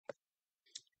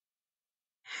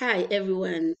Hi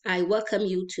everyone, I welcome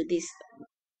you to this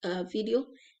video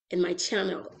in my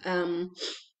channel.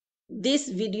 This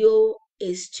video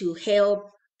is to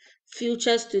help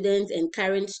future students and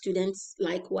current students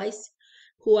likewise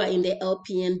who are in the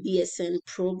LPN-BSN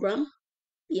program.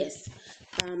 Yes,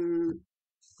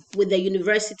 with the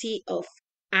University of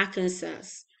Arkansas,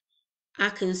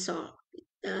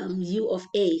 U of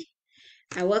A.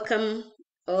 I welcome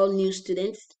all new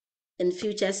students and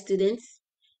future students.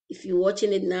 If you're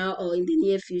watching it now or in the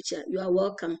near future, you are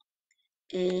welcome.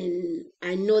 And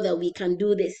I know that we can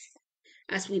do this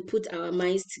as we put our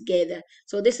minds together.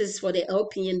 So this is for the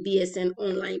LPN-BSN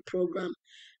online program,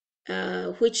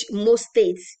 which most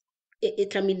states, it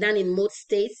can be done in most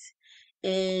states.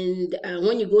 And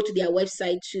when you go to their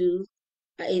website too,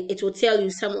 it will tell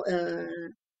you some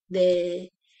the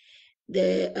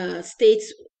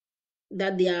states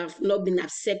that they have not been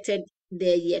accepted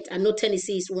there yet. I know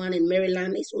Tennessee is one, and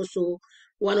Maryland is also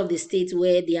one of the states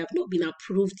where they have not been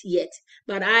approved yet.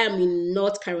 But I am in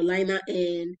North Carolina,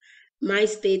 and my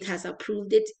state has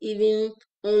approved it. Even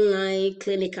online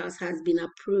clinicals has been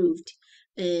approved,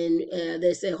 and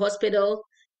there's a hospital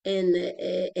and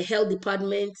a health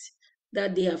department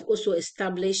that they have also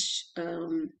established.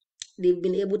 They've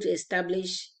been able to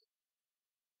establish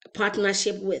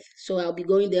partnership with. So I'll be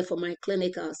going there for my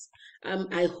clinicals.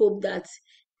 I hope that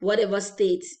whatever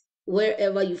state,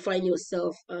 wherever you find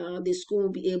yourself, the school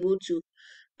will be able to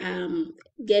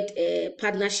get a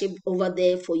partnership over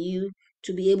there for you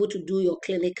to be able to do your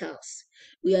clinicals.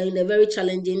 We are in a very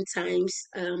challenging times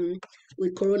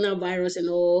with coronavirus and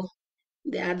all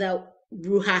the other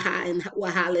brouhaha and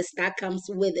wahalas that comes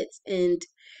with it. And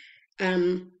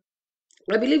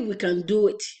I believe we can do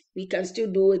it. We can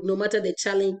still do it no matter the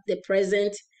challenge, the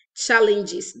present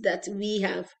challenges that we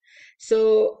have.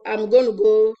 So I'm going to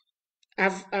go,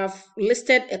 I've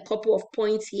listed a couple of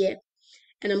points here,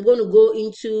 and I'm going to go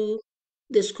into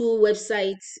the school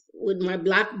website with my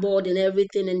blackboard and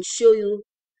everything and show you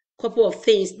a couple of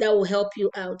things that will help you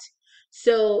out.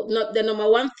 So the number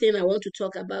one thing I want to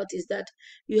talk about is that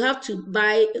you have to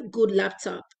buy a good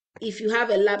laptop. If you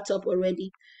have a laptop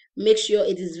already, make sure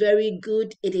it is very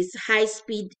good. It is high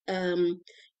speed.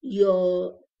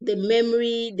 The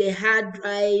memory, the hard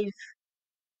drive,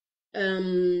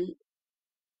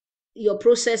 your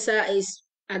processor is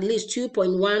at least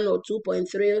 2.1 or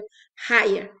 2.3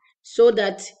 higher, so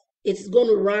that it's going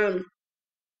to run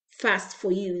fast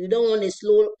for you. You don't want a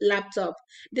slow laptop.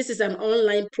 This is an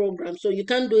online program, so you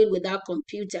can't do it without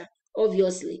computer,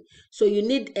 obviously. So you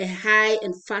need a high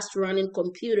and fast running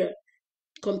computer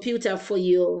for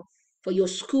your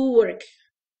schoolwork,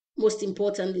 most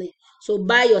importantly. So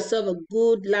buy yourself a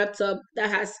good laptop that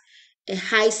has a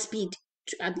high speed,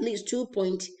 at least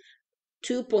 2.1,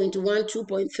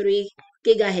 2.3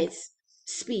 gigahertz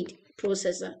speed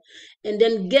processor, and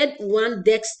then get one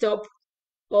desktop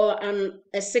or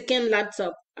a second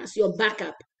laptop as your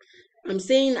backup. I'm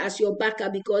saying as your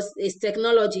backup because it's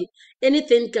technology.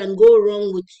 Anything can go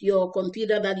wrong with your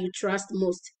computer that you trust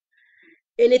most.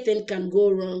 Anything can go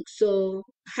wrong. So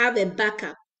have a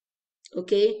backup.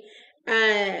 Okay.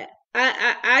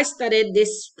 I started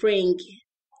this spring,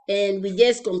 and we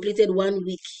just completed 1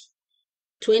 week,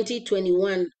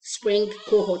 2021 spring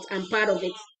cohort. I'm part of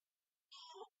it.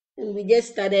 And we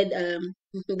just started,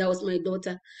 that was my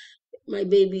daughter, my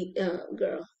baby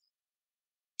girl.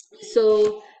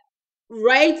 So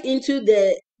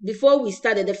before we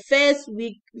started, the first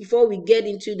week before we get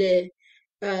into the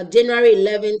January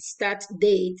 11th start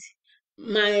date,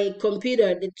 my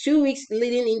computer, the 2 weeks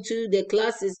leading into the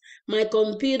classes, my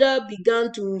computer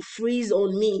began to freeze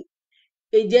on me.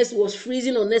 It just was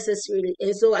freezing unnecessarily.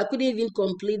 And so I couldn't even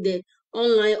complete the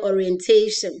online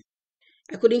orientation.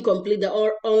 I couldn't complete the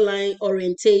online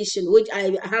orientation, which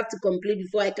I have to complete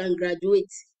before I can graduate.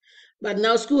 But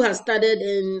now school has started,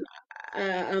 and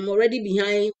I'm already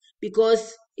behind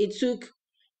because it took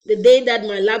the day that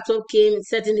my laptop came,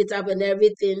 setting it up and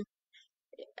everything.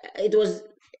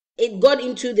 It got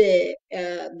into the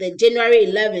January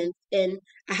 11th, and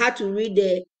I had to read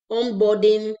the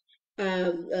onboarding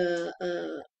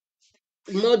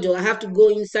module. I have to go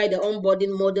inside the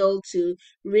onboarding model to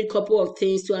read a couple of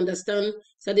things, to understand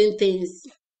certain things,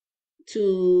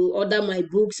 to order my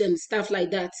books and stuff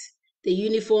like that. The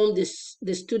uniform, the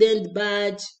student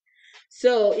badge.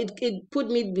 So it put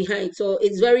me behind. So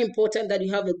it's very important that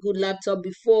you have a good laptop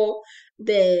before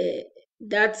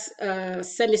that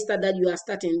semester that you are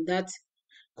starting, that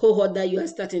cohort that you are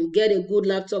starting. Get a good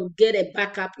laptop, get a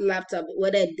backup laptop,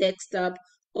 whether a desktop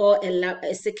or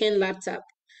a second laptop,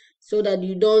 so that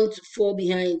you don't fall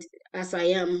behind as I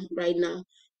am right now.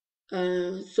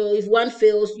 So if one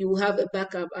fails, you have a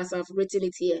backup, as I've written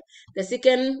it here. The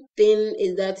second thing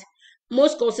is that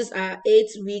most courses are 8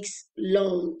 weeks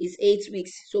long. It's 8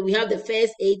 weeks. So we have the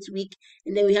first 8 week,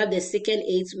 and then we have the second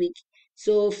 8 week.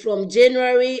 So from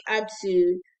January up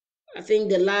to, I think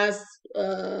the last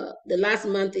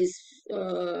month is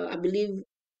I believe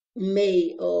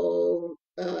May or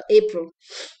April.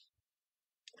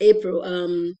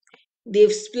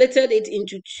 They've splitted it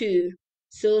into two.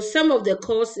 So some of the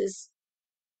courses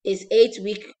is 8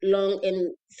 week long,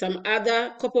 and some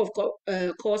other couple of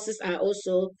courses are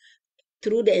also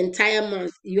through the entire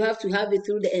month. You have to have it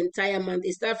through the entire month.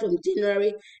 It starts from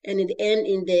January and it end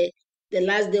in the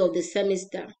last day of the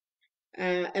semester.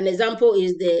 An example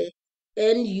is the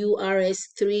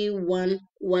NURS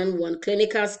 3111,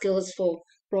 Clinical Skills for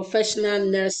Professional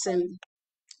Nursing.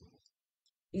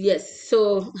 Yes,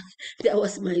 so that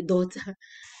was my daughter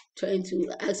trying to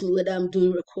ask me whether I'm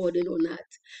doing recording or not.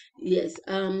 Yes,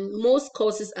 most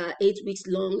courses are 8 weeks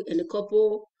long, and a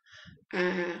couple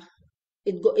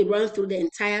it runs through the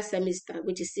entire semester,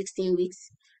 which is 16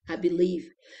 weeks, I believe.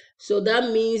 So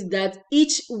that means that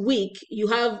each week you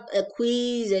have a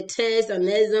quiz, a test, an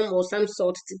exam, or some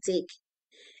sort to take.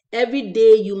 Every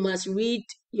day you must read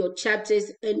your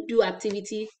chapters and do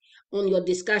activity on your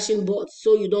discussion board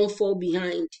so you don't fall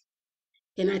behind.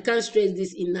 And I can't stress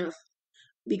this enough,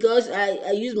 because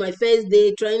I used my first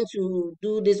day trying to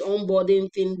do this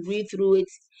onboarding thing, read through it.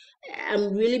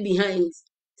 I'm really behind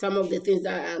some of the things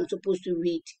that I'm supposed to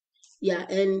read. Yeah,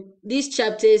 and these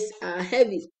chapters are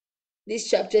heavy. These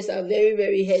chapters are very,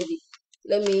 very heavy.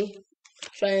 Let me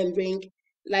try and bring,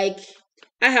 like,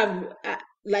 I have,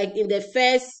 like, in the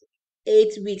first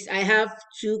 8 weeks, I have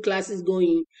two classes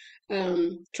going.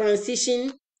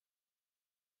 Transition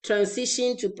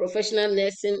to professional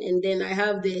nursing, and then I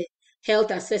have the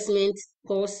health assessment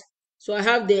course. So I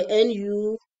have the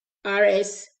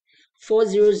NURS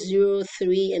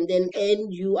 4003 and then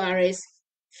NURS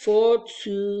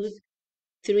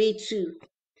 4232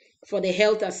 for the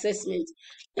health assessment.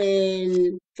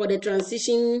 And for the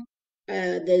transition,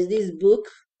 there's this book.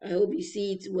 I hope you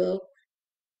see it well.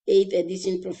 8th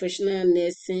edition Professional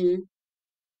Nursing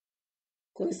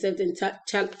Concept and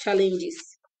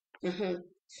Challenges.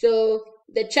 So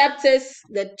the chapters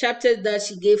that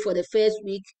she gave for the first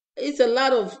week, it's a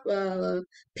lot of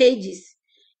pages,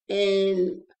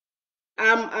 and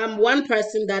I'm one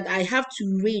person that I have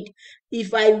to read.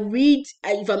 If I'm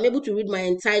able to read my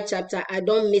entire chapter, I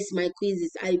don't miss my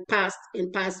quizzes. I passed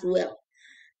and passed well.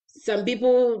 Some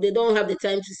people, they don't have the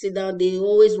time to sit down. They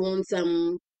always want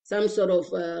some sort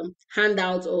of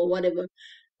handout or whatever.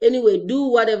 Anyway, do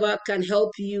whatever can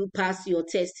help you pass your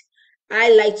test. I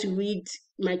like to read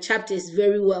my chapters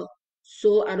very well,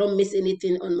 so I don't miss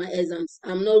anything on my exams.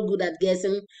 I'm not good at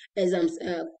guessing exams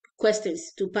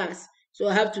questions to pass, so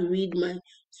I have to read my.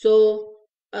 So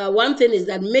one thing is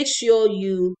that make sure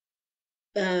you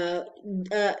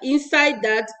inside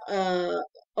that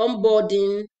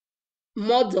onboarding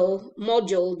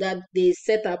module that they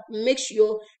set up, make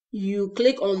sure you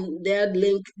click on their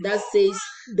link that says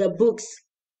the books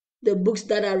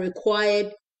that are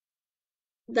required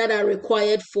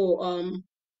for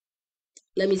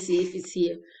let me see if it's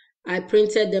here. I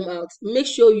printed them out. Make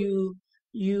sure you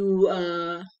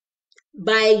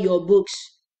buy your books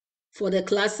for the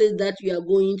classes that you are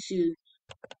going to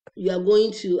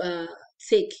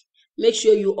take. Make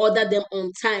sure you order them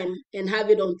on time and have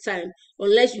it on time,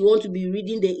 unless you want to be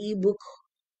reading the ebook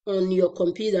on your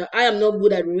computer. I am not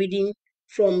good at reading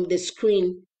from the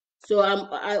screen, so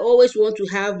I always want to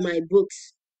have my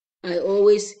books.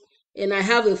 And I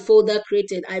have a folder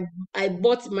created. I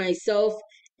bought myself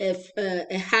a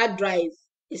hard drive,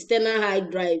 external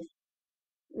hard drive,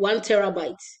 1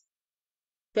 terabyte,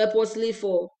 purposely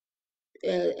for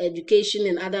education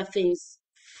and other things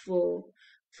for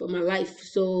my life.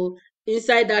 So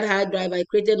inside that hard drive, I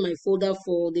created my folder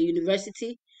for the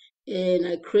university, and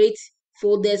I create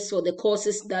folders for the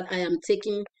courses that I am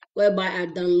taking, whereby I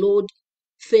download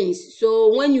things. So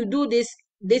when you do this,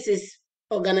 this is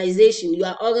organization. You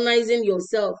are organizing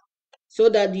yourself so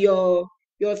that your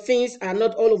things are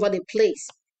not all over the place.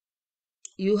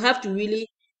 You have to really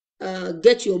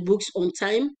get your books on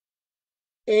time.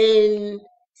 And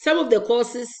some of the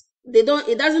courses, it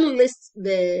doesn't list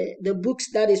the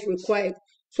books that is required.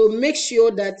 So make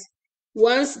sure that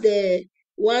once they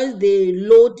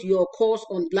load your course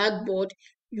on Blackboard,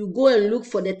 you go and look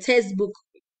for the textbook.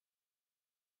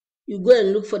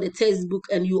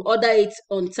 And you order it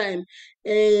on time.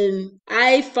 And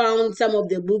I found some of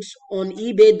the books on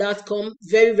ebay.com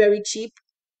very, very cheap.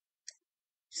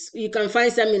 You can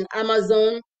find some in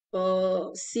Amazon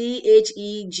or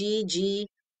CHEGG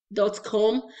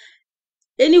com.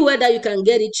 Anywhere that you can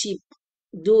get it cheap,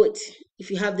 do it. If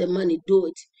you have the money, do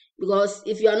it. Because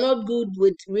if you are not good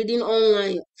with reading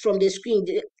online from the screen,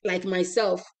 like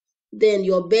myself, then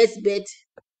your best bet,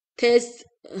 test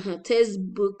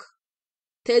textbook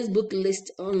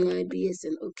list online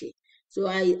BSN. Okay, so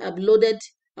I uploaded.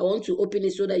 I want to open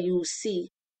it so that you will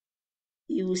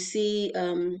see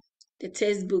the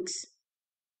textbooks.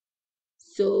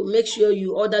 So make sure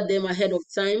you order them ahead of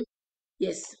time.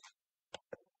 Yes.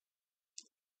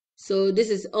 So this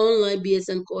is online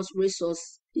BSN course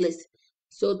resource list.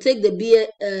 So take the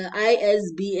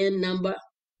ISBN number,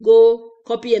 go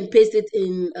copy and paste it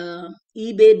in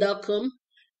ebay.com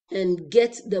and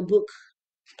get the book.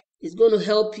 It's going to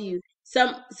help you.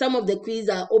 Some of the quiz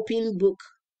are open book.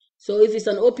 So if it's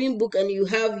an open book and you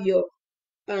have your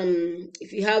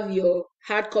if you have your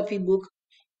hard copy book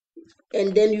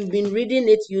and then you've been reading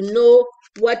it, you know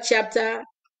what chapter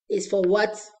is for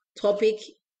what topic,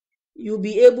 you'll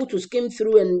be able to skim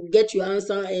through and get your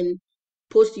answer and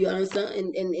post your answer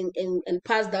and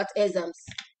pass that exams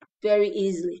very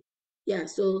easily. Yeah,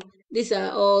 so these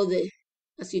are all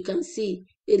as you can see,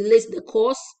 it lists the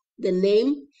course, the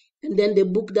name, and then the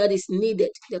book that is needed,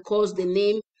 the course, the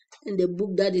name, and the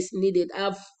book that is needed.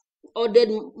 I've ordered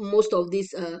most of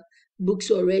these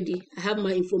books already. I have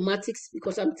my informatics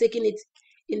because I'm taking it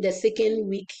in the second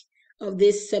week of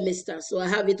this semester, so I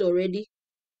have it already.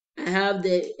 I have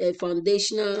the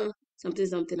foundational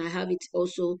something. I have it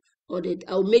also ordered.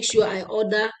 I'll make sure I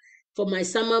order for my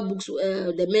summer books,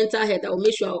 the mental health. I'll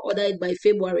make sure I'll order it by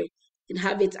February and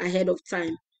have it ahead of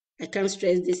time. I can't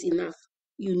stress this enough.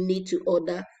 You need to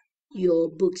order your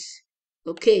books.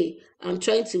 Okay, I'm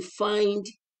trying to find.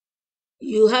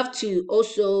 You have to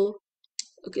also.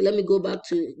 Okay, let me go back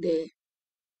to the.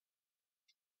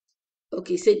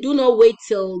 Okay, say do not wait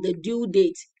till the due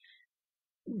date.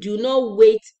 Do not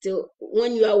wait till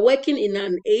when you are working in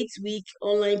an 8-week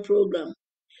online program.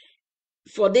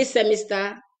 For this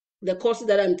semester, the courses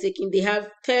that I'm taking, they have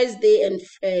Thursday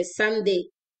and Sunday,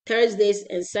 Thursdays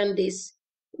and Sundays,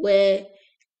 where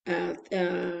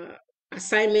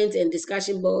assignments and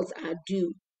discussion boards are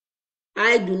due.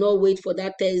 I do not wait for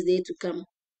that Thursday to come.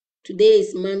 Today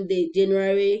is Monday,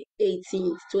 January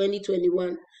 18th,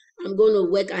 2021. I'm going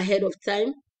to work ahead of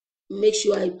time. Make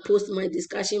sure I post my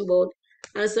discussion board,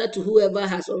 answer to whoever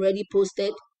has already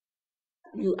posted.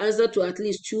 You answer to at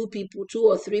least 2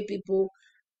 or 3 people,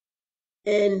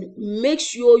 and make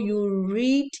sure you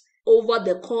read over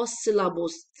the course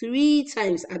syllabus 3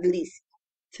 times at least.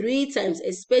 3 times,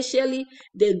 especially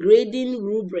the grading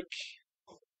rubric.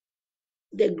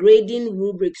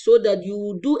 So that you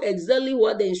will do exactly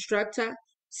what the instructor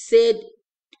said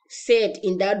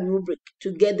in that rubric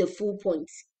to get the full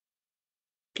points.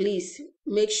 Please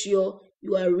make sure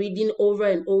you are reading over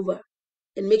and over,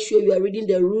 and make sure you are reading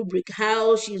the rubric,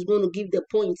 how she's going to give the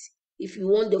points if you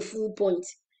want the full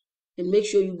points, and make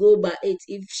sure you go by it.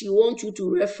 If she wants you to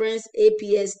reference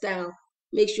APA style,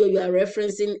 make sure you are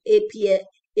referencing APA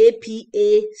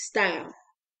style.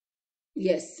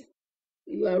 Yes,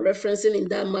 you are referencing in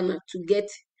that manner to get.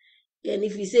 And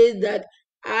if he says that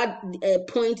add a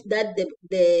point that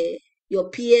your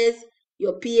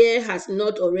peer has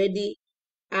not already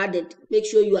added, make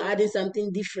sure you are adding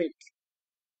something different,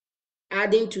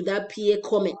 adding to that peer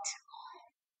comment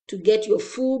to get your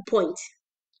full point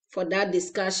for that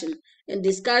discussion. And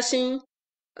the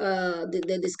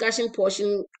discussion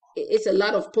portion, it's a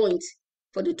lot of points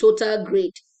for the total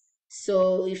grade.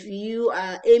 So if you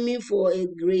are aiming for a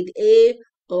grade A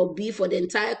or B for the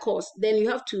entire course, then you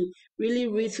have to really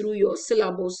read through your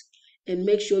syllabus and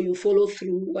make sure you follow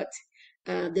through what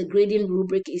the grading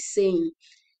rubric is saying.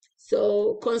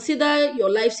 So consider your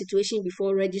life situation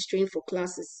before registering for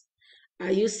classes.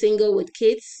 Are you single with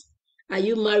kids? Are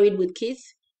you married with kids?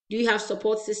 Do you have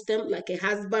support system like a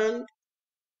husband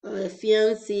or a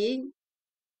fiancé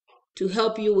to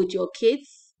help you with your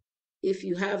kids if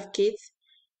you have kids,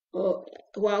 or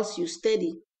whilst you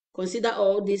study? Consider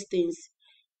all these things.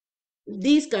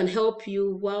 These can help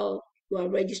you while you are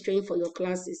registering for your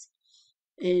classes.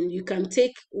 And you can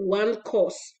take one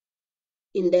course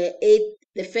in the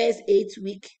first 8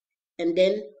 week, and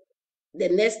then the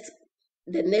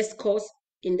next course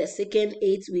in the second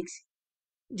 8 weeks.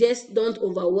 Just don't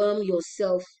overwhelm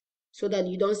yourself so that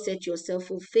you don't set yourself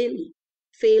for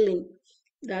failing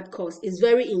that course. It's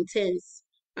very intense.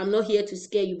 I'm not here to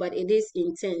scare you, but it is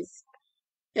intense.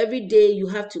 Every day you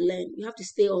have to learn. You have to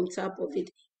stay on top of it.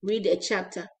 Read a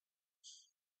chapter.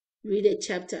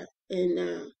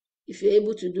 And if you're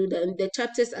able to do that, and the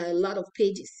chapters are a lot of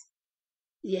pages.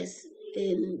 Yes,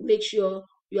 and make sure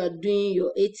you are doing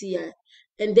your ATI.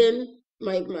 And then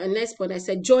my next point, I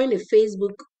said join a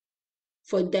Facebook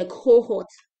for the cohort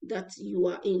that you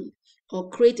are in, or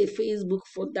create a Facebook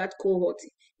for that cohort.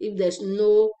 If there's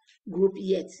no group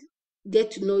yet,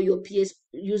 get to know your peers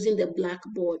using the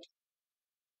Blackboard.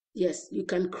 Yes, you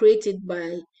can create it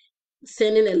by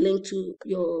sending a link to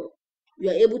you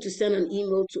are able to send an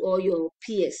email to all your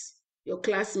peers, your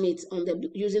classmates on the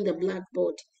using the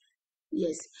Blackboard.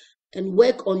 Yes, and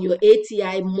work on your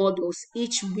ATI models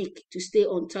each week to stay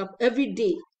on top. Every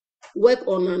day, work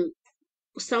on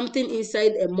something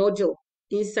inside a module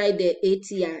inside the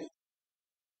ATI.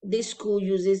 This school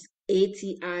uses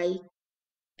ATI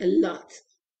a lot,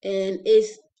 and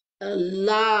it's a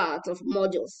lot of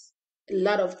modules, a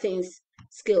lot of things,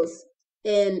 skills,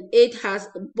 and it has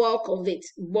a bulk of it,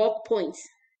 bulk points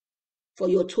for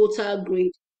your total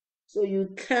grade. So you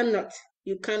cannot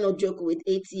joke with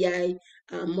ATI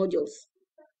modules.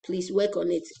 Please work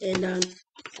on it. And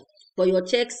for your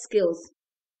check skills,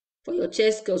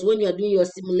 when you are doing your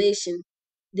simulation,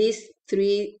 these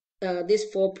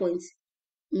 4 points,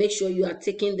 make sure you are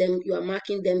taking them, you are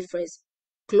marking them first.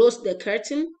 Close the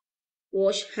curtain,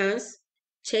 wash hands,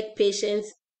 check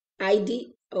patient's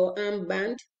ID or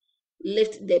armband,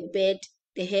 lift the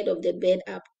head of the bed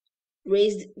up,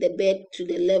 raise the bed to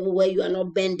the level where you are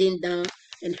not bending down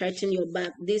and hurting your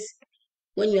back. This,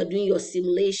 when you are doing your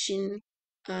simulation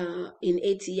in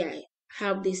ATI,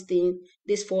 have these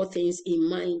 4 things in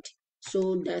mind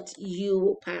so that you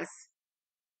will pass.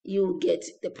 You will get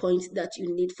the points that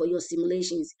you need for your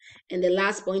simulations. And the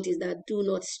last point is that do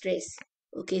not stress.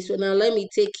 Okay, so now let me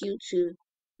take you to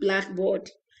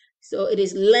Blackboard. So it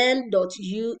is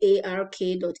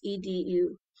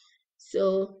learn.uark.edu.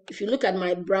 So if you look at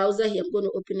my browser here, I'm going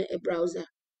to open a browser.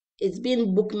 It's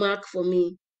been bookmarked for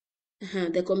me.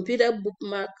 The computer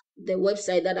bookmark the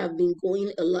website that I've been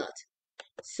going a lot.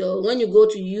 So when you go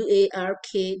to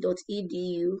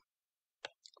uark.edu,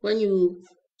 when you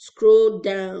scroll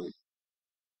down,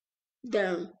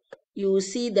 you will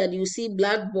see that you see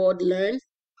Blackboard Learn.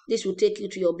 This will take you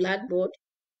to your Blackboard.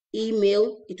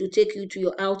 Email, it will take you to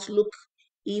your Outlook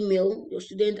email, your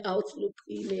student Outlook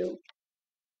email.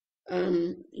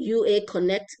 UA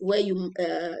Connect, where you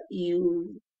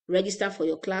register for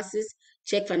your classes,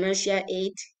 check financial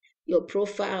aid, your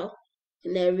profile,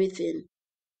 and everything.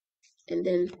 And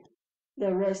then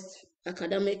the rest,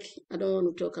 academic, I don't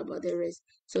want to talk about the rest.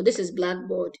 So this is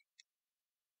Blackboard.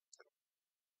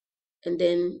 And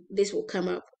then this will come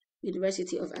up,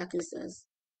 University of Arkansas.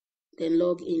 Then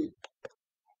log in.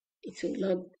 It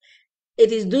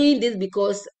is doing this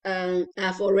because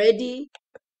I've already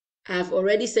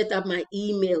set up my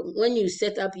email. When you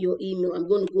set up your email, I'm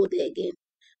going to go there again.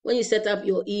 When you set up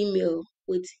your email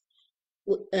with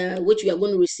which you are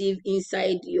going to receive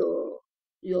inside your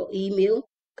email,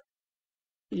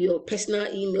 your personal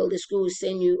email, the school will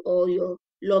send you all your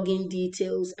login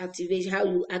details, activation, how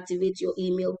you activate your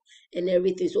email and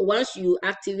everything. So once you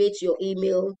activate your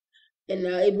email and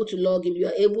are able to log in, you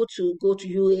are able to go to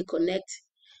UA Connect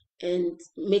and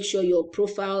make sure your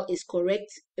profile is correct,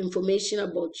 information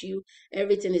about you,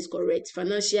 everything is correct.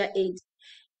 Financial aid,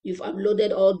 you've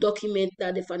uploaded all documents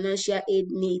that the financial aid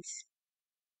needs.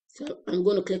 So I'm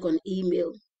going to click on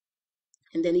email,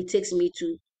 and then it takes me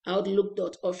to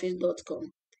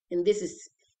outlook.office.com, and this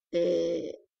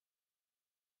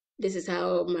is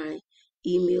how my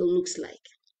email looks like.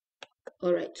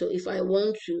 All right, so if I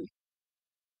want to,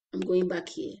 I'm going back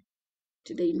here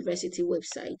to the university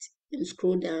website and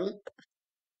scroll down.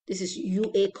 This is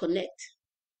UA Connect.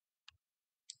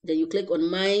 Then you click on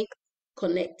My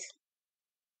Connect.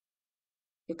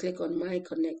 You click on My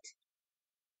Connect.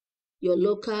 Your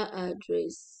local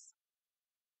address.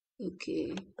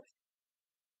 Okay.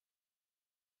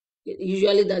 It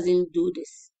usually doesn't do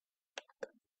this.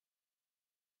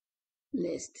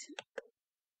 Next.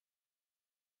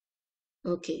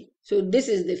 Okay. So this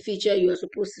is the feature you are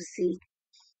supposed to see.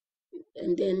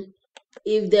 And then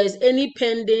if there's any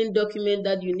pending document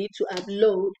that you need to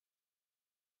upload,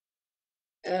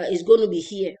 it's going to be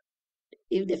here.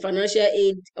 If the financial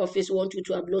aid office wants you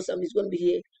to upload something, it's going to be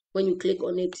here. When you click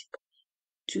on it,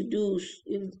 to do,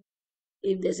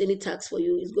 if there's any tax for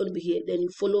you, it's going to be here. Then you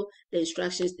follow the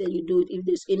instructions, then you do it. If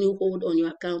there's any hold on your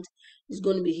account, it's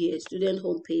going to be here. Student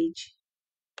homepage,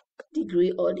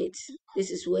 degree audit.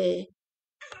 This is where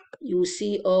you will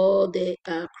see all the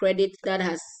credit that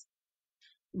has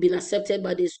been accepted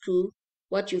by the school,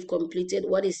 what you've completed,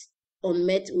 what is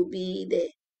unmet will be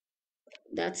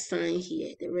that sign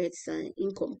here, the red sign,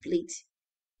 incomplete,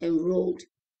 enrolled.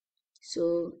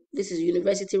 So this is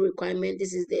university requirement.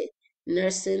 This is the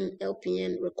nursing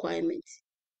LPN requirement.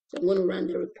 So I'm going to run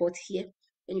the report here,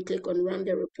 and you click on run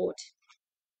the report.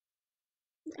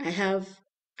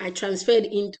 I transferred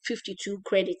in 52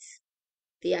 credits.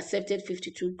 They accepted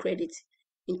 52 credits,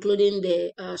 including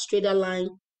the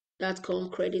straighterline.com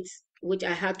credits, which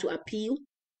I had to appeal.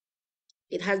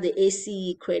 It has the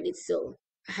ACE credit, so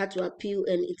I had to appeal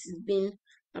and it's been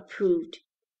approved.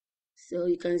 So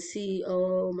you can see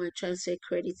all my transfer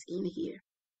credits in here.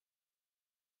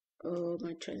 All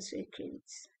my transfer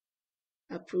credits.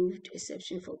 Approved,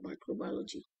 exception for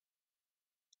microbiology.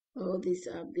 All these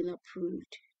have been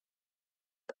approved.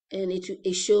 And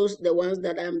it shows the ones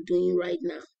that I'm doing right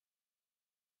now.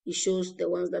 It shows the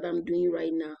ones that I'm doing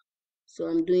right now. So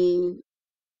I'm doing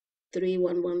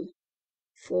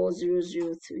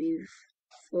 311-4003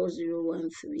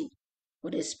 4013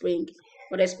 for the spring.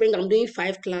 For the spring, I'm doing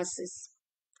 5 classes.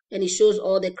 And it shows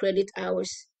all the credit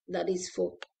hours that is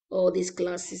for all these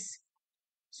classes.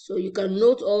 So you can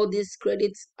note all these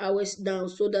credit hours down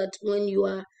so that when you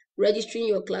are registering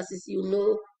your classes, you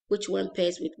know which one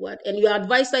pairs with what. And your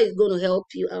advisor is going to help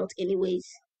you out anyways.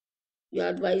 Your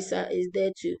advisor is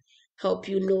there to help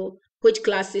you know which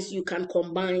classes you can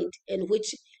combine and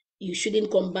which you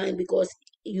shouldn't combine because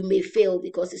you may fail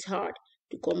because it's hard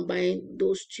to combine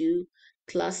those 2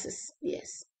 classes.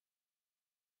 Yes,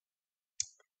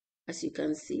 as you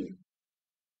can see.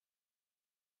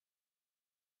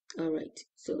 All right,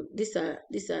 so these are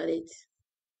it.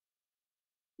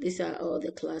 These are all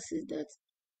the classes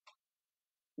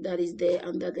that is there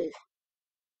under the.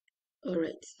 All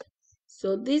right,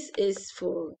 so this is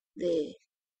for the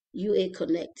UA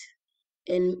Connect.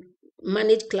 And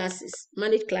managed classes.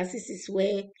 Managed classes is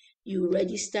where you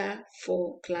register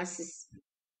for classes.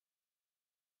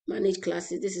 Managed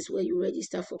classes, this is where you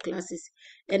register for classes.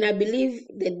 And I believe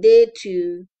the day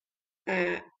to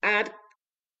add,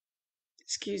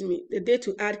 the day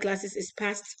to add classes is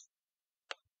past.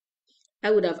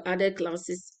 I would have added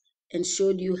classes and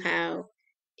showed you how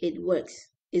it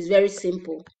works. It's very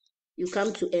simple. You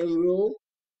come to enroll.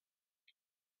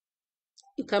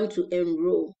 You come to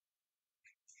enroll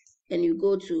and you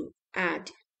go to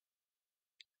add.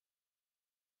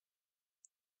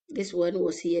 This one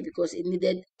was here because it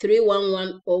needed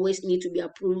 311 always need to be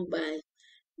approved by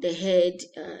the head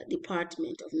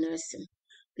department of nursing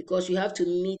because you have to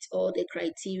meet all the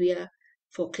criteria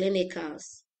for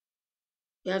clinicals.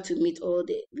 You have to meet all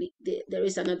there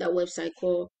is another website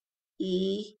called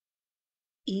ezat.com.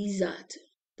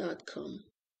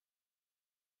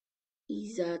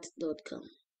 ezat.com.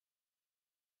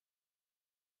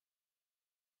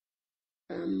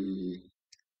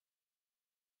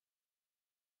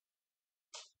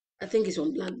 I think it's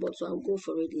on Blackboard, so I'll go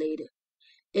for it later.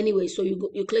 Anyway, so you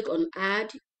click on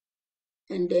add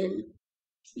and then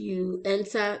you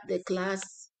enter the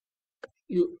class.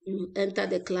 You enter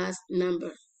the class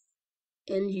number,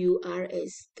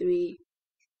 NURS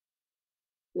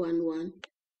 311,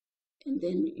 and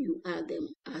then you add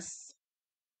them as,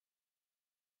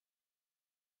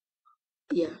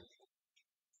 yeah.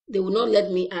 They will not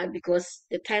let me add because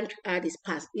the time to add is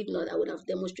past. If not, I would have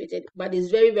demonstrated. But it's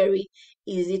very, very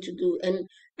easy to do. And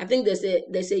I think there's a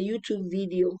YouTube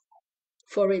video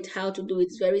for it, how to do it.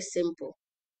 It's very simple.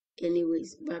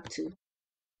 Anyways, back to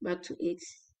it.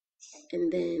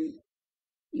 And then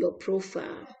your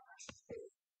profile.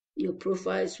 Your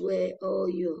profile is where all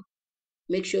your,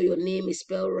 make sure your name is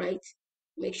spelled right.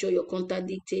 Make sure your contact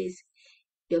details,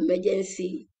 your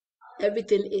emergency,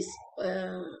 everything is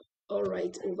all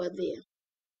right over there.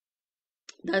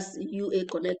 That's UA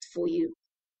Connect for you.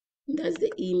 That's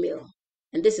the email.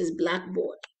 And this is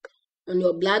Blackboard. On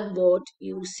your Blackboard,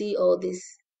 you will see all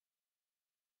this.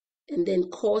 And then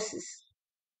courses.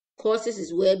 Courses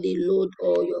is where they load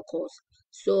all your courses.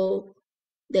 So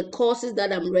the courses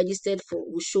that I'm registered for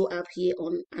will show up here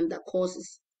under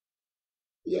courses.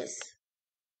 Yes.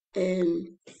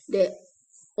 And the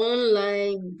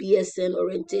online BSN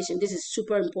orientation, this is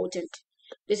super important.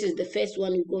 This is the first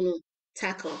one you're going to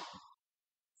tackle.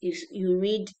 You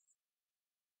read,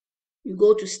 you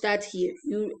go to start here.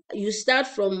 You start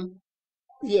from,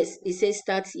 yes, it says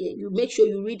start here. You make sure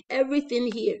you read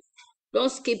everything here. Don't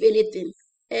skip anything.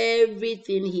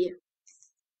 Everything here.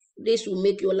 This will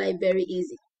make your life very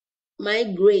easy. My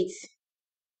grades.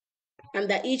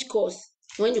 Under each course,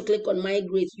 when you click on my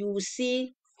grades, you will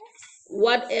see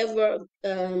whatever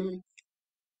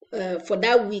for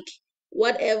that week,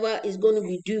 whatever is going to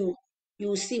be due. You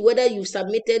will see whether you've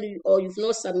submitted or you've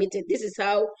not submitted. This is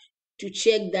how to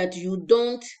check that you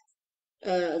don't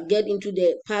get into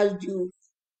the past due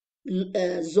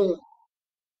zone.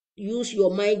 Use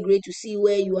your migrate to see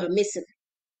where you are missing,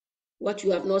 what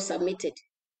you have not submitted,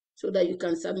 so that you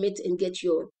can submit and get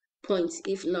your points.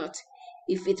 If not,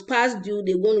 if it's past due,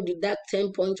 they're going to deduct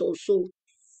 10 points or so.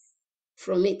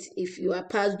 from it if you are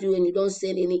past due and you don't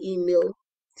send any email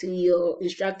to your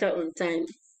instructor on time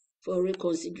for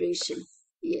reconsideration.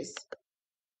 Yes.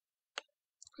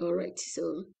 All right.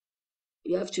 So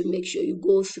you have to make sure you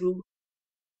go through.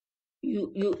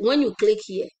 You when you click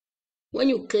here, when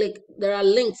you click, there are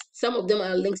links. Some of them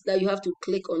are links that you have to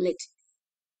click on it.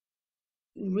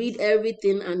 Read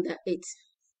everything under it.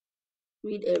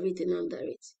 Read everything under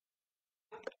it.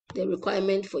 The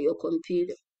requirement for your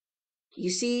computer. You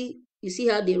see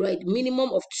how they write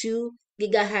minimum of 2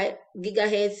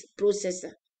 gigahertz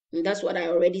processor. And that's what I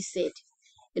already said.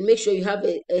 And make sure you have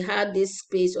a hard disk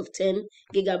space of 10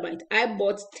 gigabyte. I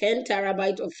bought 10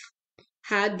 terabyte of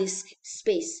hard disk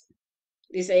space.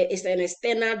 It's an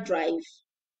external drive.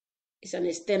 It's an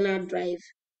external drive.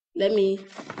 Let me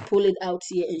pull it out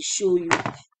here and show you.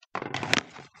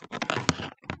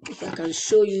 If I can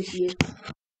show you here.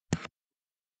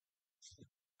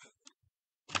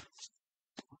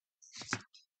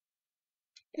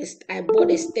 I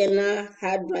bought external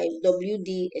hard drive,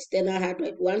 WD external hard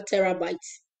drive, 1 terabyte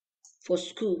for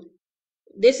school.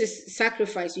 This is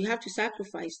sacrifice. You have to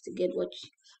sacrifice to get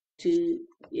to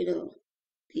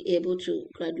be able to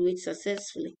graduate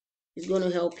successfully. It's going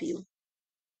to help you.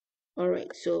 All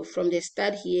right. So from the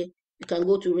start here, you can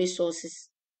go to resources.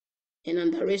 And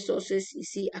under resources, you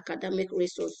see academic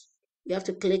resource. You have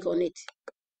to click on it.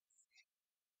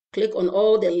 Click on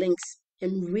all the links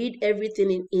and read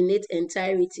everything in its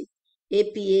entirety.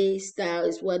 APA style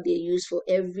is what they use for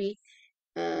every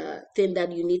thing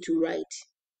that you need to write.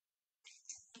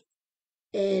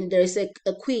 And there is a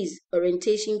quiz,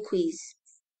 orientation quiz,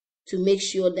 to make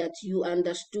sure that you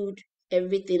understood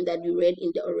everything that you read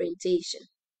in the orientation.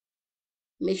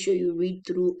 Make sure you read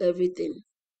through everything.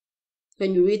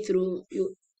 When you read through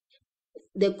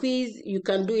the quiz, you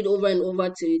can do it over and over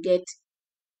till you get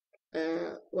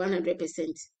 100%.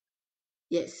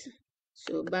 Yes.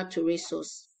 So back to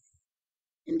resource.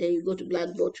 And then you go to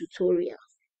Blackboard tutorial.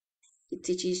 It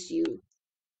teaches you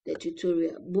the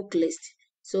tutorial book list.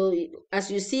 So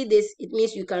as you see this, it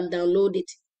means you can download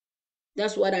it.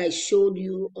 That's what I showed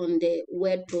you on the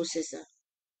word processor.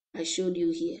 I showed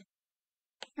you here.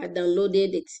 I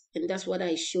downloaded it, and that's what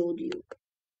I showed you.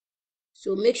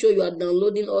 So make sure you are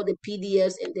downloading all the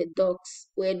PDFs and the docs,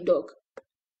 Word doc,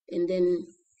 and then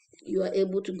you are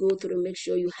able to go through and make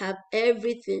sure you have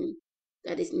everything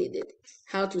that is needed.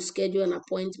 How to schedule an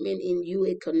appointment in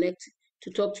UA Connect,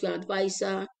 to talk to your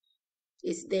advisor,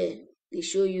 is there. They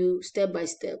show you step by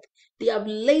step. They have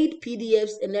laid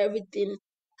PDFs and everything,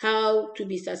 how to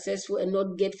be successful and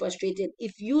not get frustrated.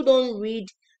 If you don't read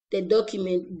the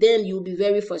document, then you'll be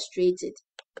very frustrated.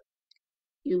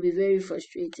 You'll be very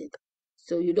frustrated.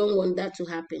 So you don't want that to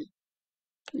happen.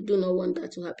 You do not want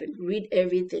that to happen. Read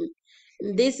everything.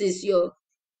 And this is your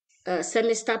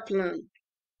semester plan.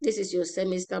 This is your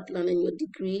semester plan and your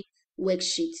degree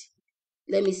worksheet.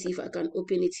 Let me see if I can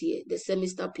open it here. The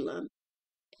semester plan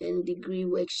and degree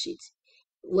worksheet.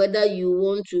 Whether you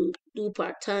want to do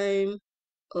part-time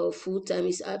or full-time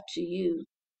is up to you,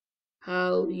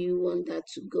 how you want that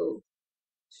to go.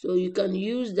 So you can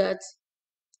use that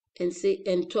and say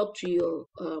and talk to your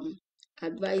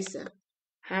advisor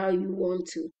how you want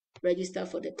to register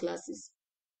for the classes.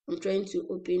 I'm trying to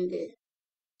open the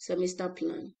semester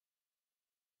plan.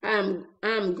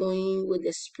 I'm going with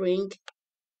the spring.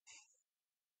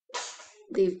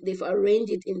 They've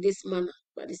arranged it in this manner,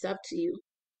 but it's up to you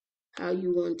how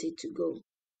you want it to go.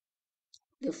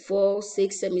 The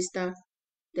 4-6 semester,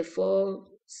 the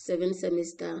 4-7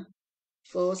 semester,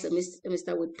 4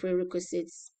 semester with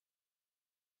prerequisites.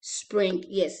 Spring,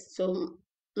 yes. So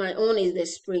my own is the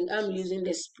spring. I'm using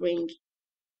the spring.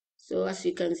 So as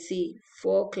you can see,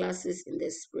 4 classes in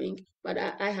the spring, but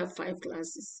I have 5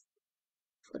 classes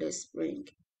for the spring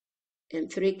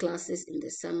and 3 classes in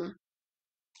the summer.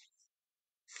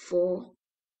 4,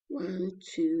 1,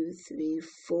 2, 3,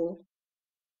 4.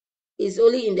 It's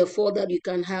only in the fall that you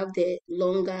can have the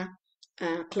longer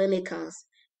clinicals.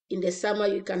 In the summer,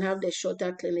 you can have the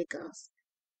shorter clinicals.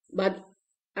 But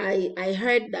I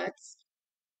heard that,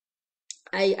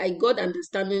 I got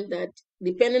understanding that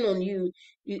depending on you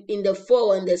in the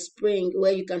fall and the spring,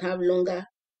 where you can have longer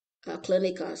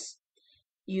clinicals,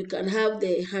 you can have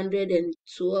the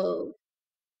 112,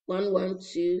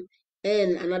 112,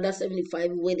 and another 75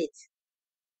 with it.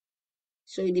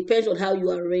 So it depends on how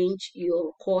you arrange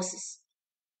your courses.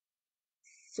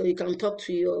 So you can talk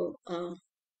to your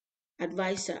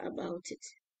advisor about it.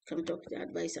 You can talk to the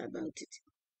advisor about it.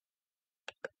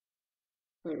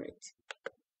 All right.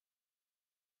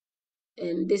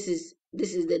 And this is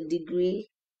the degree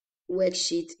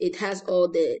worksheet. It has all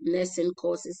the nursing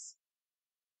courses.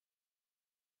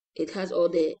 It has all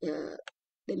the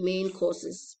main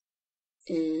courses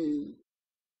and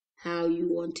how you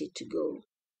want it to go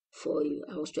for you.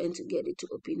 I was trying to get it to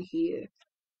open here.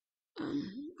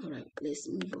 All right, let's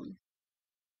move on.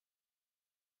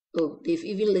 Oh, they've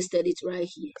even listed it right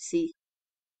here. See,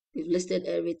 they've listed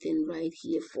everything right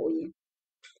here for you.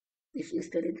 They've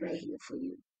listed it right here for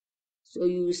you. So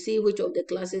you will see which of the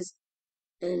classes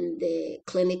and the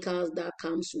clinicals that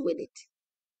comes with it.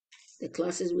 The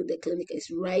classes with the clinic is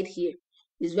right here.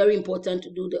 It's very important to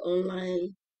do the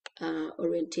online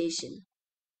orientation,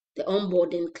 the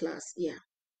onboarding class, yeah.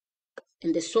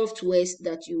 And the softwares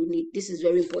that you need. This is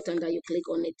very important that you click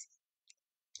on it.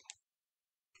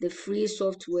 The free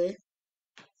software,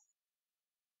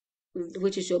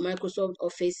 which is your Microsoft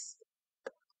Office.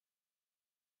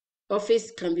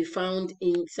 Office can be found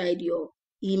inside your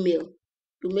email.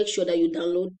 To make sure that you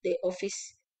download the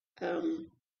Office.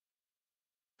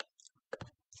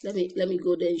 Let me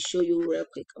go there and show you real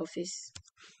quick. Office.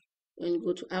 When you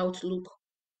go to Outlook,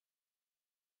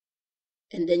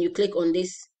 and then you click on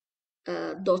this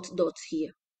dot here,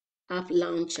 App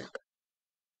Launcher.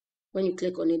 When you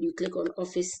click on it, you click on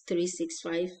Office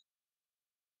 365,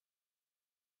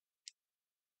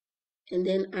 and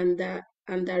then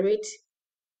under it,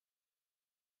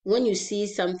 when you see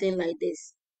something like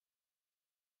this,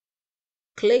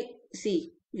 click.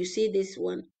 See, you see this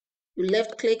one. You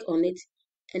left click on it,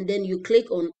 and then you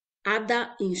click on Other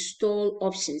Install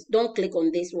Options. Don't click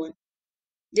on this one.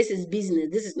 This is business.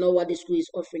 This is not what the school is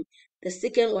offering. The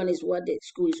second one is what the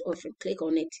school is offering. Click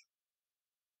on it.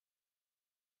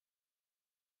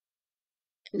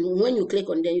 And when you click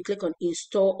on there, you click on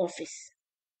Install Office.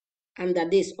 Under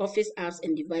this, Office Apps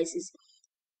and Devices,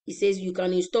 it says you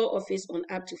can install Office on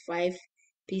up to 5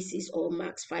 PCs or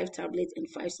Macs, 5 tablets, and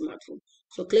 5 smartphones.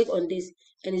 So click on this,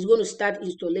 and it's going to start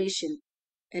installation.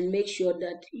 And make sure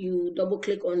that you double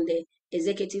click on the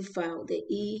executive file, the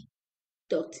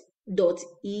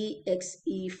e.exe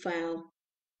file,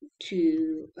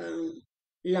 to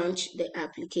launch the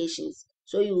applications.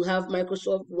 So you have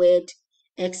Microsoft Word,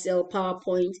 Excel,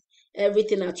 PowerPoint,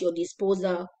 everything at your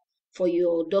disposal for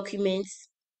your documents,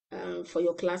 for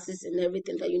your classes and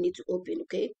everything that you need to open,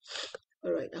 okay?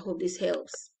 All right, I hope this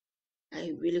helps.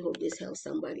 I really hope this helps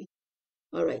somebody.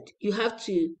 All right, you have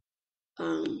to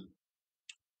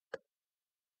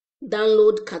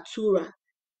download Kaltura.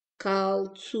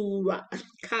 Kaltura.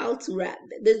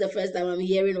 This is the first time I'm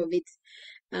hearing of it.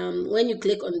 When you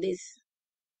click on this,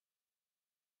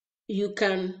 you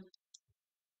can,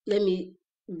 let me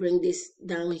bring this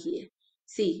down here.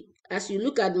 See, as you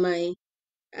look at my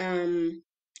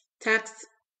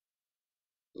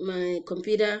my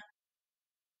computer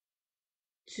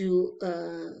to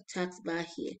tax bar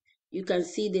here, you can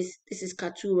see this. This is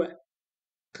Kaltura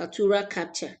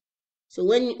Capture. So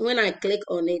when I click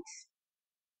on it,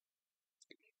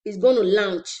 it's going to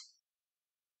launch,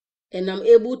 and I'm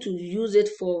able to use it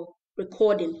for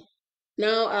recording.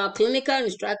 Now, our clinical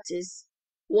instructors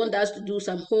want us to do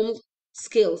some home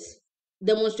skills,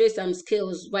 demonstrate some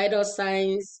skills, vital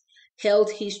signs,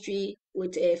 health history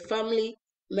with a family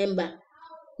member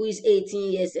who is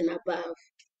 18 years and above.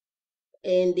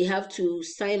 And they have to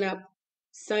sign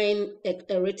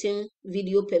a written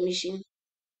video permission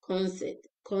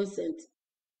consent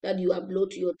that you upload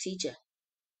to your teacher.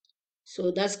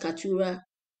 So that's Kaltura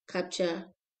Capture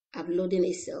uploading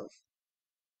itself.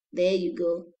 There you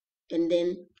go. And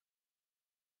then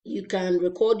you can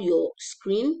record your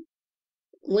screen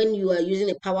when you are using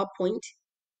a PowerPoint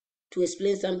to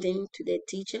explain something to the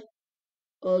teacher,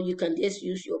 or you can just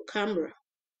use your camera.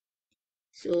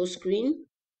 So screen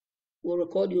will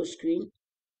record your screen.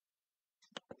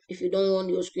 If you don't want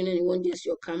your screen and you want just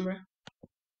your camera,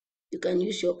 you can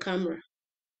use your camera,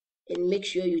 and make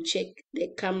sure you check the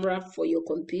camera for your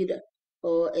computer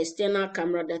or external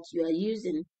camera that you are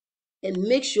using, and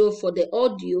make sure for the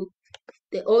audio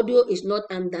is not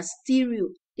under stereo.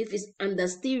 If it's under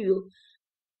stereo,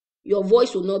 your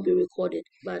voice will not be recorded,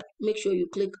 but make sure you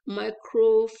click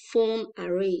microphone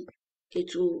array.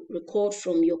 It will record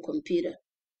from your computer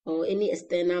or any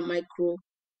external microphone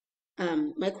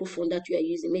that you are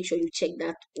using. Make sure you check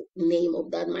that name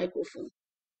of that microphone.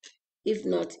 If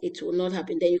not, it will not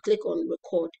happen. Then you click on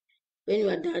record. When you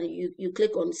are done, you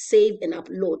click on save and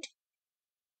upload.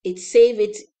 It save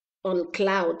it on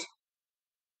cloud.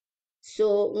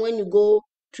 So when you go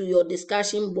to your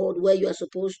discussion board where you are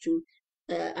supposed to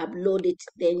upload it,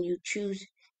 then you choose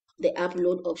the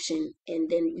upload option and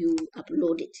then you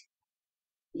upload it.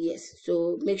 Yes,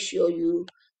 so make sure you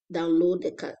download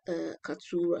the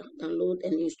Kaltura, download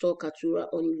and install Kaltura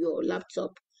on your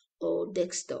laptop or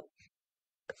desktop.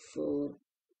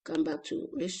 Come back to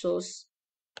resource,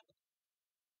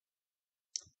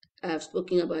 I've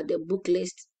spoken about the book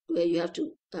list where you have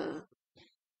to,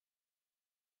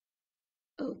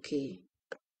 okay,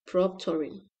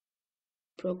 proctoring,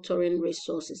 proctoring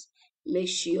resources. Make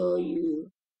sure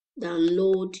you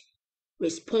download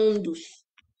Respondus.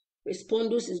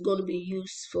 Respondus is going to be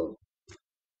used for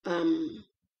um,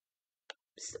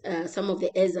 some of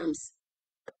the exams,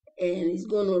 and it's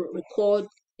going to record.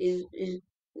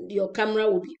 Your camera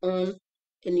will be on,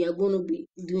 and you are going to be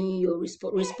doing your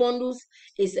Respondus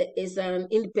is an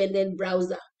independent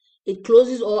browser. It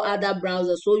closes all other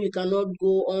browsers, so you cannot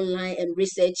go online and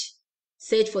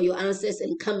search for your answers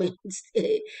and come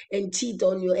and cheat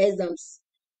on your exams.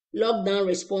 Lockdown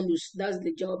Respondus, that's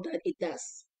the job that it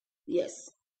does. Yes.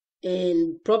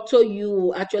 And Proctor U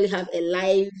will actually have a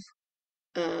live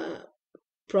uh,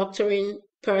 proctoring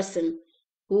person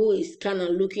who is kind of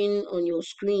looking on your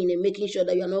screen and making sure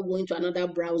that you're not going to another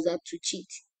browser to cheat.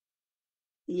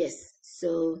 Yes.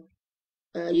 So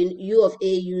U of A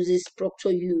uses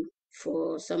Proctor U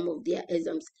for some of their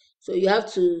exams. So you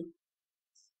have to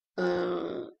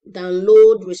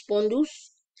download Respondus.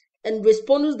 And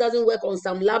Respondus doesn't work on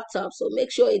some laptops, so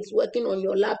make sure it's working on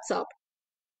your laptop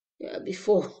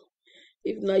before.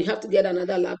 If not, you have to get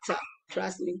another laptop.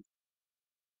 Trust me.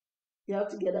 You have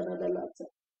to get another laptop.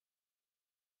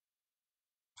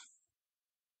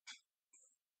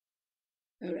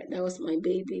 All right, that was my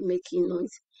baby making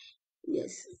noise.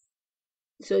 Yes.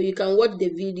 So you can watch the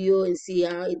video and see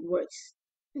how it works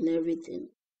and everything.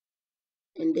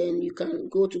 And then you can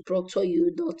go to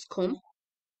proctoru.com,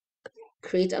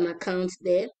 create an account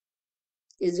there.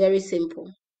 It's very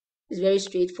simple. It's very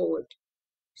straightforward.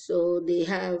 So they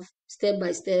have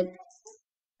step-by-step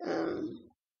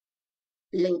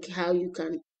link how you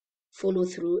can follow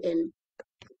through, and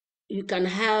you can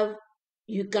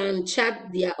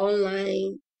chat their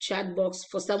online chat box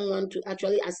for someone to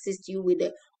actually assist you with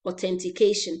the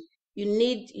authentication. You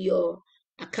need your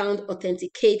account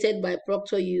authenticated by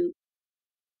ProctorU,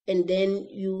 and then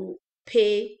you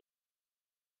pay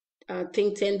I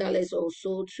think $10 or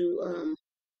so to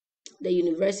the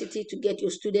university to get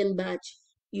your student badge.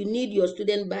 You need your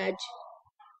student badge,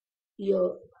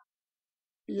 your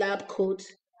lab coat,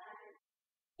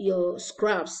 your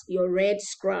scraps, your red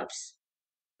scraps,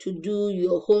 to do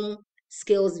your home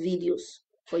skills videos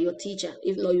for your teacher.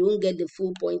 If not, you won't get the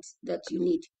full points that you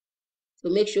need. So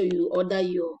make sure you order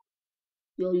your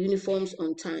uniforms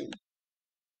on time.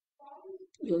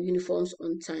 Your uniforms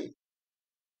on time.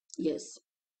 Yes.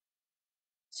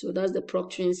 So that's the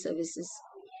proctoring services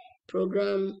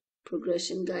program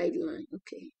progression guideline.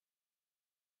 Okay.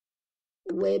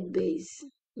 Web-based.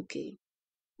 Okay.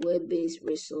 Web-based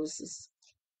resources.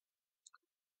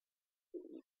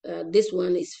 This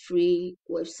one is free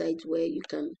website where you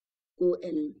can go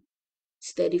and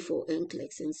study for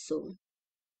NCLEX and so.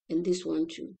 And this one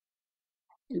too.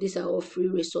 And these are all free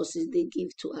resources they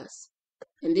give to us.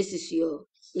 And this is your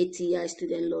ATI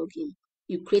student login.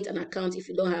 You create an account if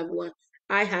you don't have one.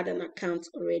 I had an account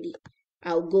already.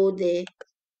 I'll go there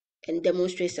and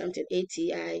demonstrate something,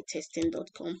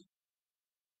 atitesting.com.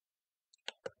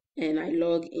 And I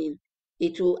log in.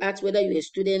 It will ask whether you're a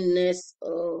student nurse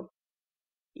or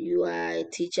you are a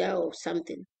teacher or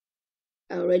something.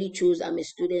 I already choose I'm a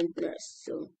student nurse.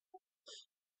 So,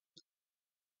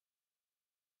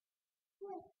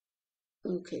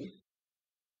 okay.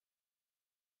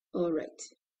 All right.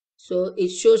 So it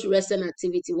shows recent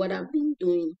activity, what I've been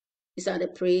doing. These are the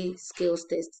pre-skills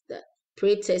tests, that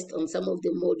pre-test on some of the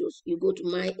modules. You go to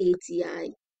my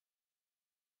ATI.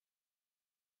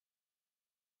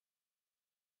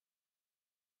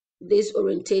 This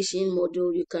orientation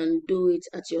module, you can do it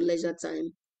at your leisure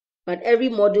time. But every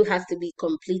module has to be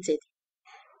completed.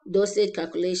 Dosage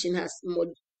calculation has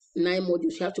 9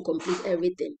 modules. You have to complete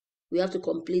everything. We have to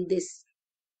complete this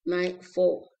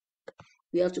 4.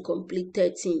 We have to complete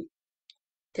 13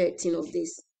 of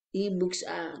these. E-books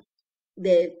are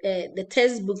the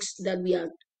textbooks that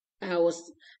I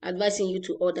was advising you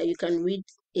to order. You can read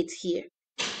it here.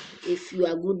 If you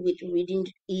are good with reading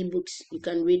e-books, you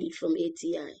can read it from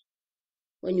ATI.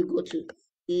 When you go to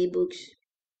e-books,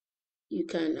 you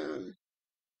can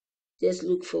just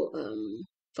look for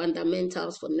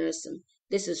fundamentals for nursing.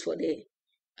 This is for the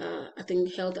I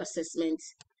think health assessment.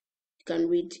 You can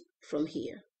read from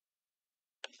here.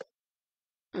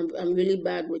 I'm really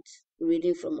bad with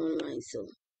reading from online, so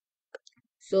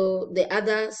the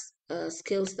other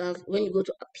skill stuff, when you go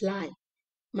to apply,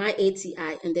 my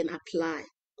ATI, and then apply.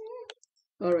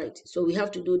 All right, so we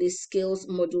have to do this skills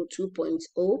module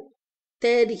 2.0,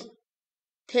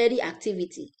 30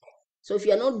 activity. So if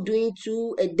you are not doing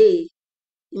 2 a day,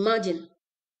 imagine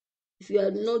if you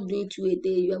are not doing 2 a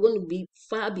day, you are going to be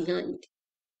far behind.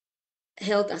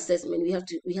 health assessment.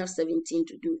 We have 17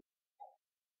 to do.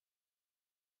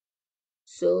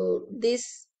 So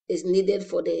this is needed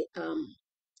for the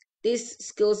this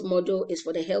skills module is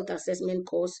for the health assessment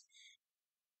course.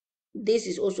 This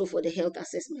is also for the health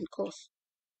assessment course.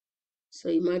 So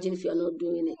imagine if you are not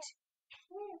doing it,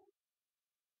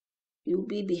 you'll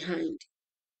be behind.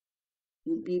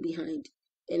 You'll be behind.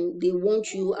 And they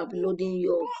want you uploading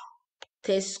your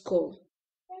test score.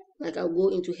 Like I'll go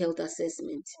into health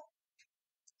assessment.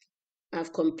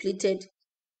 I've completed.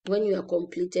 When you are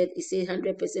completed, it says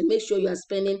 100%. Make sure you are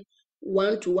spending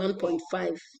 1 to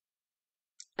 1.5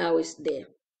 hours there.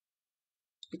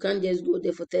 You can't just go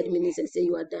there for 30 minutes and say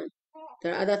you are done.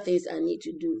 There are other things I need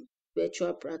to do,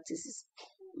 virtual practices.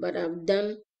 But I've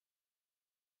done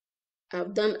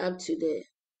up to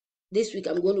this week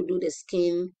I'm going to do the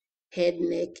skin, head,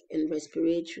 neck, and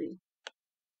respiratory.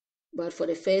 But for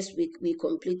the first week, we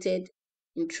completed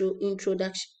intro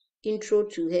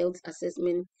to health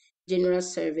assessment, general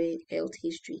survey, health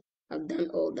history. I've done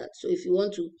all that. So if you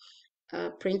want to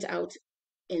print out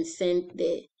and send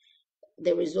the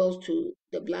results to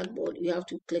the Blackboard, you have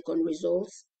to click on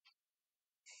results,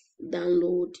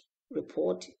 download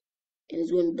report, and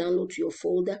it's going to download to your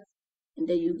folder. And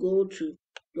then you go to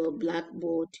your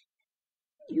Blackboard,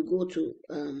 you go to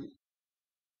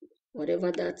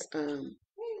whatever that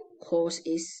course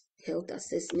is, health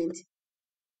assessment,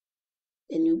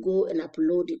 and you go and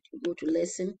upload it. You go to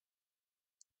lesson,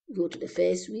 go to the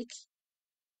first week,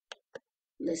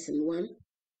 lesson 1,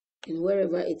 and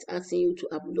wherever it's asking you to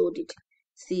upload it,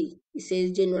 see, it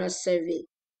says general survey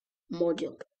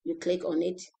module. You click on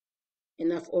it,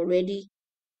 and I've already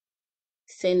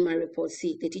sent my report.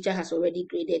 See, the teacher has already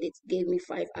graded it, gave me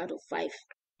 5 out of 5.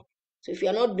 So if you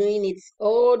are not doing it,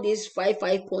 all these 5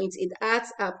 points, it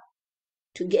adds up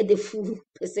to get the full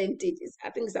percentages.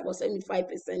 I think it's about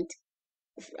 75%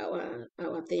 of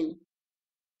our thing.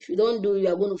 If you don't do, you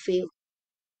are going to fail.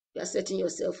 You are setting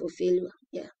yourself for failure.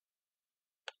 Yeah.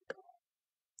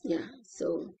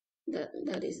 So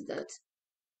that is that.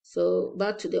 So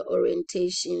back to the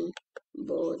orientation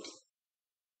board.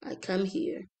 I come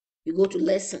here. You go to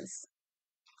lessons.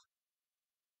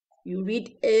 You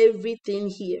read everything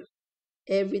here.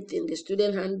 Everything. The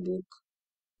student handbook,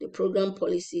 the program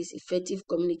policies, effective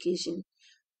communication.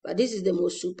 But this is the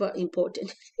most super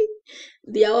important.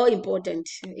 They are all important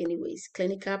anyways.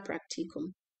 Clinical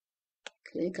practicum.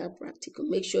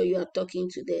 Make sure you are talking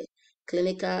to the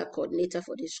clinical coordinator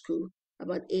for the school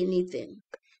about anything.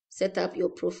 Set up your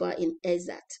profile in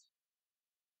EXAT.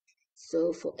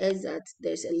 So for EXAT,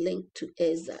 there's a link to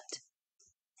EXAT.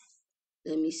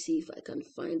 Let me see if I can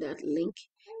find that link.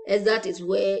 EXAT is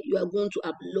where you are going to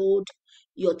upload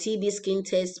your TB skin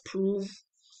test proof,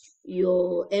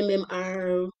 your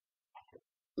MMR,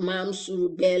 MAMS,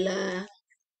 rubella,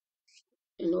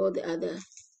 and all the other.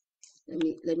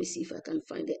 Let me see if I can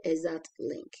find the EXAT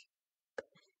link.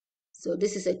 So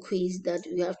this is a quiz that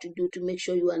you have to do to make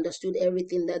sure you understood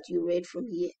everything that you read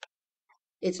from here.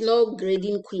 It's not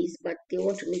grading quiz, but they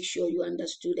want to make sure you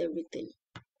understood everything.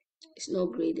 It's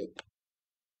not graded.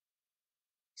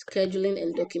 Scheduling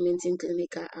and documenting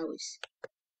clinical hours.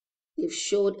 They've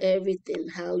showed everything,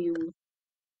 how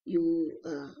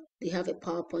they have a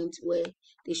PowerPoint where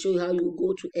they show you how you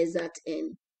go to EXAT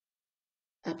and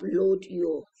upload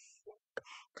your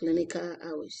clinical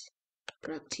hours,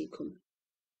 practicum.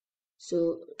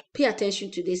 So pay attention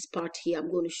to this part here.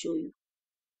 I'm going to show you.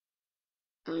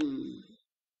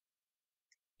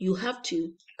 You have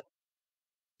to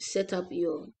set up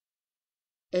your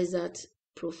EXAT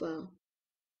profile,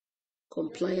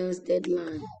 compliance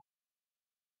deadline.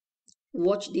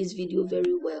 Watch this video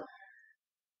very well.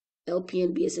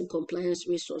 LPN-BSN compliance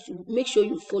resource. Make sure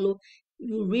you follow,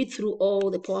 you read through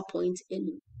all the PowerPoint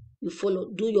and you follow.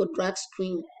 Do your drug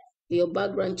screen, your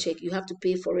background check. You have to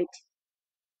pay for it.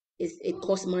 It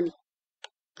costs money.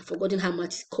 I've forgotten how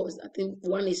much it costs. I think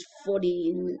one is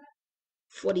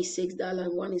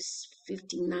 $46, one is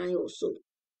 $59 or so.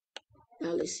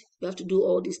 You have to do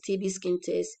all these TB skin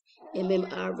tests,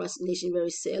 MMR vaccination,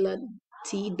 varicella,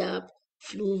 Tdap,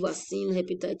 flu vaccine,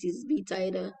 hepatitis B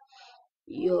titer,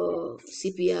 your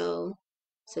CPL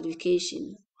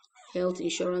certification, health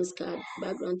insurance card,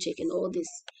 background check, and all this.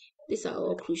 These are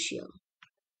all crucial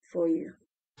for you.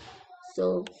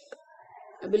 So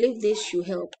I believe this should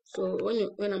help. So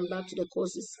when I'm back to the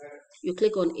courses, you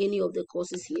click on any of the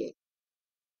courses here,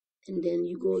 and then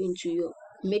you go into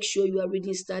make sure you are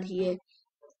reading start here,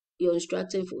 your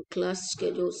instructor for class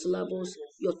schedule, syllabus,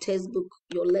 your textbook,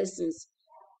 your lessons.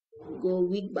 Go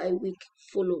week by week,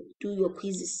 follow, do your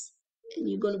quizzes, and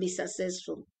you're going to be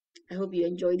successful. I hope you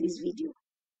enjoyed this video.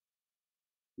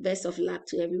 Best of luck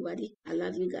to everybody. I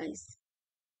love you guys.